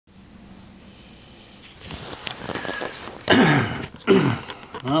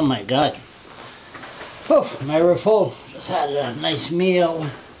Oh my God. Oh, my we're full. Just had a nice meal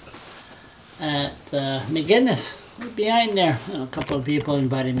at McGinnis, behind there. A couple of people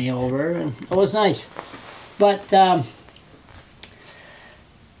invited me over, and it was nice. But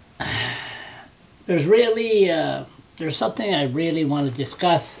there's really there's something I really want to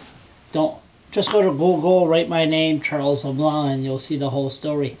discuss. Don't just go to Google, write my name, Charles LeBlanc, and you'll see the whole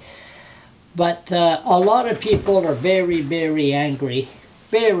story. But a lot of people are very, very angry,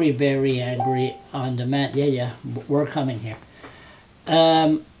 very angry on the man. Yeah, we're coming here.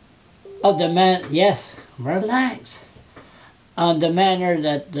 Of the man, yes, relax. On the manner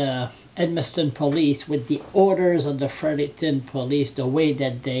that the Edmundston Police, with the orders of the Fredericton Police, the way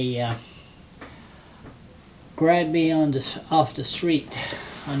that they grabbed me on off the street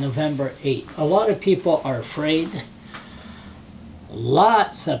on November 8th. A lot of people are afraid.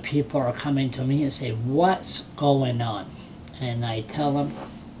 Lots of people are coming to me and say, what's going on? And I tell them,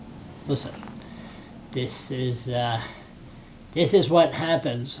 listen, this is what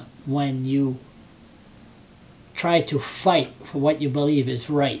happens when you try to fight for what you believe is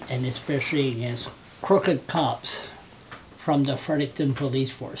right, and especially against crooked cops from the Fredericton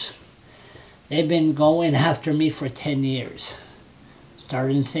Police Force. They've been going after me for 10 years.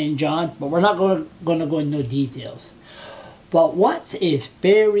 Started in St. John, but we're not going to go into details. But what is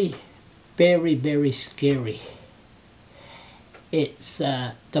very, very scary, it's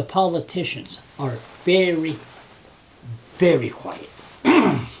the politicians are very quiet.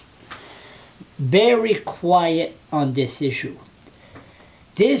 Very quiet on this issue.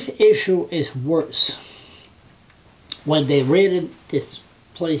 This issue is worse. When they raided this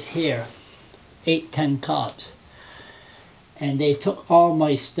place here, 8-10 cops, and they took all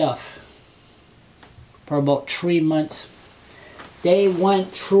my stuff for about 3 months. They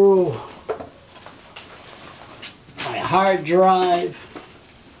went through my hard drive,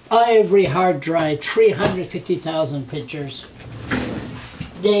 every hard drive, 350,000 pictures.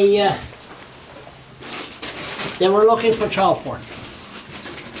 They were looking for child porn.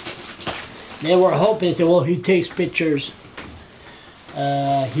 They were hoping, say, well, he takes pictures.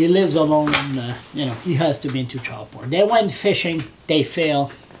 He lives alone, you know, he has to be into child porn. They went fishing, they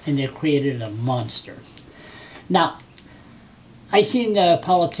failed, and they created a monster. Now, I seen a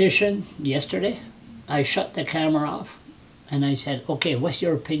politician yesterday. I shut the camera off, and I said, okay, what's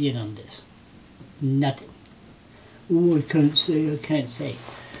your opinion on this? Nothing. Oh, I can't say.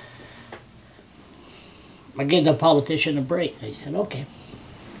 I gave the politician a break. I said, okay.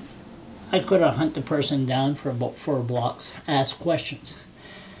 I could have hunted the person down for about 4 blocks, asked questions.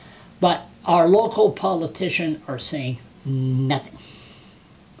 But our local politicians are saying nothing.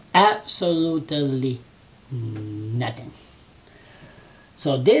 Absolutely nothing.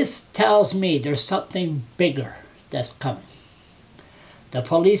 So this tells me there's something bigger that's coming. The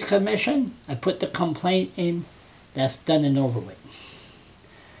police commission, I put the complaint in, that's done and over with.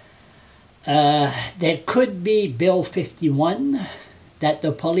 There could be Bill 51 that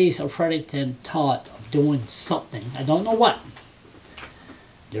the police of Fredericton thought of doing something. I don't know what.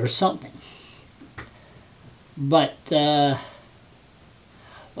 There's something. But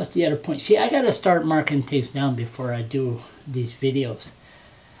what's the other point? See, I got to start marking things down before I do these videos.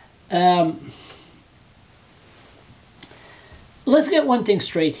 Let's get one thing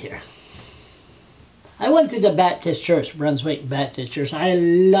straight here. I went to the Baptist Church, Brunswick Baptist Church. I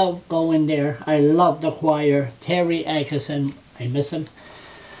love going there. I love the choir. Terry Atkinson, I miss him.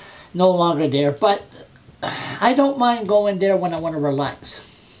 No longer there, but I don't mind going there when I want to relax.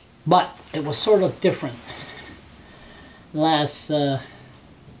 But it was sort of different last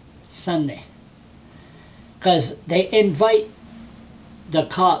Sunday, because they invite the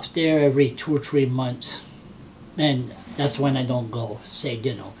cops there every 2 or 3 months, and that's when I don't go. Say,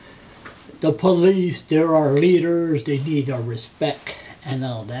 you know, the police, they're our leaders, they need our respect and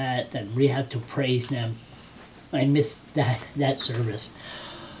all that, and we have to praise them. I missed that service.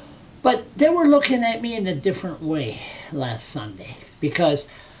 But they were looking at me in a different way last Sunday, because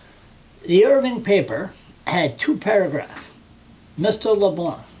the Irving paper had 2 paragraphs. Mr.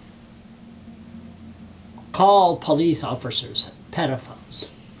 LeBlanc called police officers pedophiles.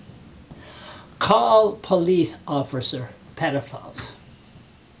 Call police officer pedophiles.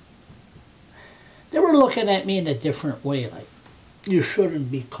 They were looking at me in a different way, like, you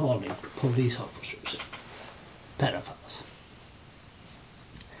shouldn't be calling police officers pedophiles.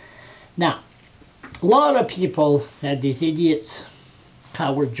 Now, a lot of people have these idiots,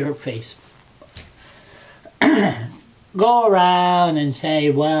 coward jerkface, go around and say,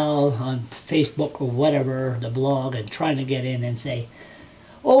 well, on Facebook or whatever, the blog, and trying to get in and say,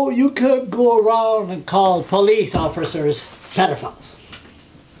 oh, you can't go around and call police officers pedophiles.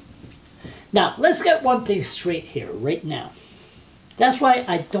 Now, let's get one thing straight here, right now. That's why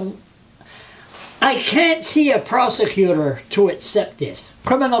I can't see a prosecutor to accept this.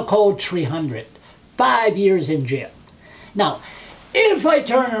 Criminal Code 300, 5 years in jail. Now, if I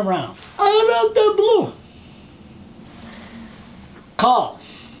turn around, out of the blue, call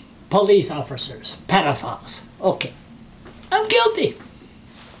police officers, pedophiles, okay, I'm guilty.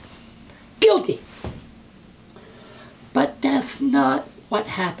 Guilty. But that's not what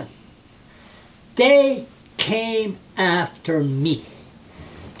happened. They came after me.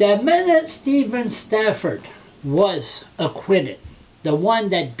 The minute Stephen Stafford was acquitted, the one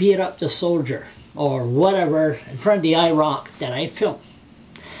that beat up the soldier or whatever in front of the IROC that I filmed,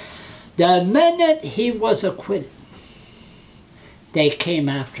 the minute he was acquitted, they came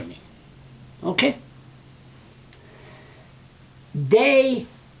after me. Okay? They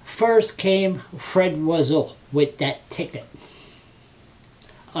first came Fred Wiesel with that ticket.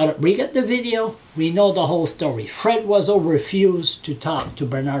 We get the video, we know the whole story. Fred Wiesel refused to talk to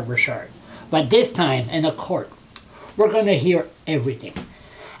Bernard Richard. But this time, in a court, we're going to hear everything.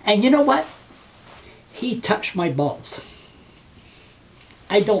 And you know what? He touched my balls.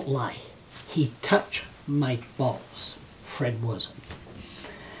 I don't lie. He touched my balls, Fred Wiesel.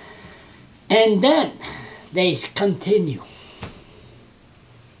 And then they continue.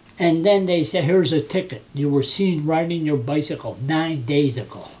 And then they say, here's a ticket. You were seen riding your bicycle 9 days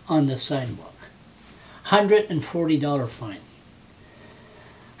ago on the sidewalk. $140 fine.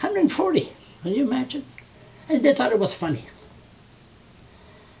 $140. Can you imagine? And they thought it was funny.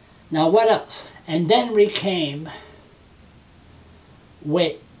 Now what else? And then we came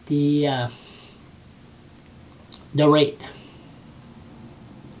with the raid.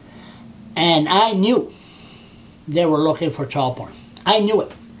 And I knew they were looking for child porn. I knew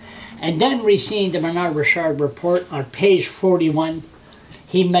it. And then we seen the Bernard Richard report on page 41.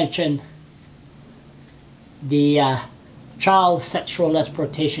 He mentioned the child sexual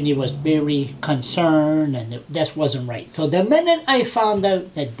exploitation. He was very concerned and this wasn't right. So the minute I found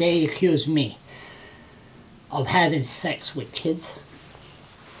out that they accused me of having sex with kids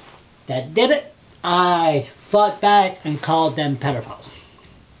that did it, I fought back and called them pedophiles.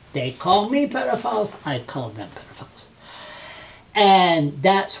 They called me pedophiles, I called them pedophiles. And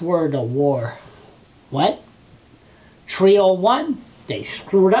that's where the war went. 301, they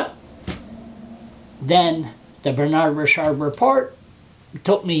screwed up. Then the Bernard Richard report, it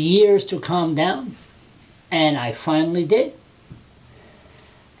took me years to calm down, and I finally did.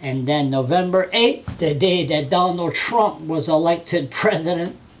 And then November 8th, the day that Donald Trump was elected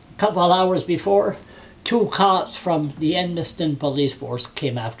president, a couple of hours before, 2 cops from the Edmundston Police force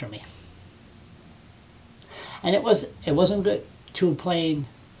came after me. And it wasn't good. 2 plain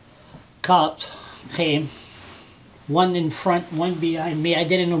cops came, one in front, one behind me. I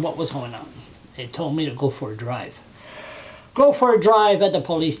didn't know what was going on. They told me to go for a drive. Go for a drive at the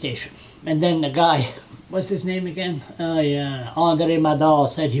police station. And then the guy, what's his name again? Andre Madal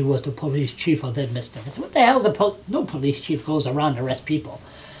said he was the police chief of Edmundston. I said, what the hell's a no police chief goes around to arrest people.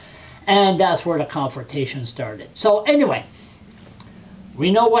 And that's where the confrontation started. So anyway, we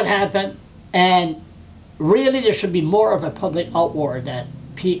know what happened, and really there should be more of a public uproar that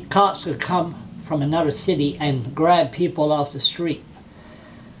cops could come from another city and grab people off the street.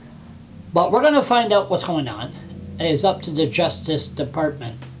 But we're going to find out what's going on. It's up to the Justice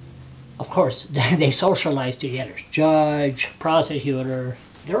Department. Of course, they socialize together. Judge, prosecutor,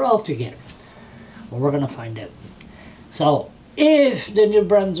 they're all together. Well, we're going to find out. So, if the New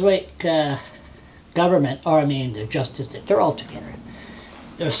Brunswick government, or I mean the Justice, they're all together.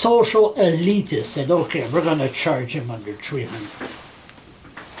 The social elitists said, okay, we're going to charge him under 300.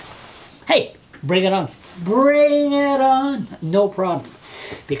 Hey, bring it on. Bring it on. No problem.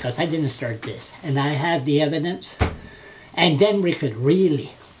 Because I didn't start this. And I have the evidence. And then we could really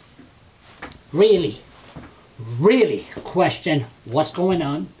question what's going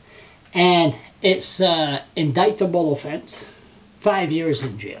on. And it's an indictable offense. 5 years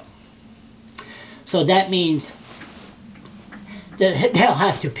in jail. So that means they'll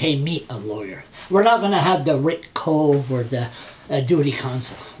have to pay me a lawyer. We're not going to have the Rick Cove or the duty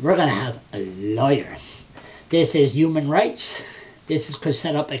counsel. We're going to have a lawyer. This is human rights. This could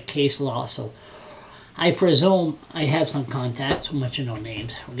set up a case law. So I presume I have some contacts, who much you know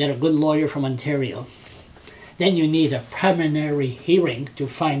names. We'll get a good lawyer from Ontario. Then you need a preliminary hearing to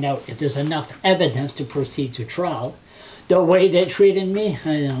find out if there's enough evidence to proceed to trial. The way they treated me,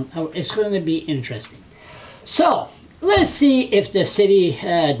 I don't know. It's going to be interesting. So let's see if the city,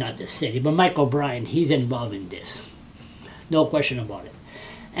 not the city, but Mike O'Brien, he's involved in this. No question about it.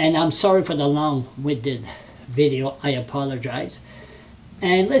 And I'm sorry for the long-winded video. I apologize.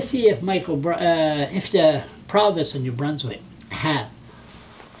 And let's see if if the province of New Brunswick have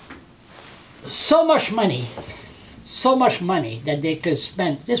so much money that they could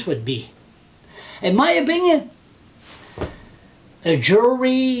spend. This would be, in my opinion, a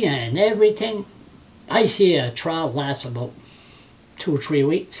jury and everything. I see a trial lasts about 2 or 3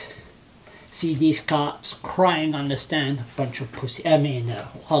 weeks. See these cops crying on the stand, a bunch of pussy. I mean,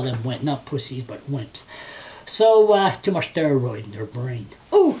 all them went, not pussies, but wimps. So, too much steroid in their brain.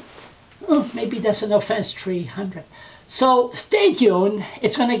 Ooh, maybe that's an offense 300. So, stay tuned.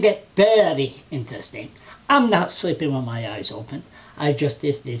 It's going to get very interesting. I'm not sleeping with my eyes open. I just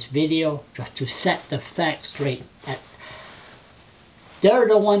did this video just to set the facts straight. That they're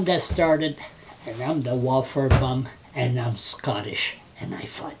the one that started, and I'm the welfare bum, and I'm Scottish, and I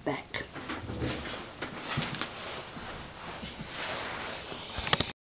fight back.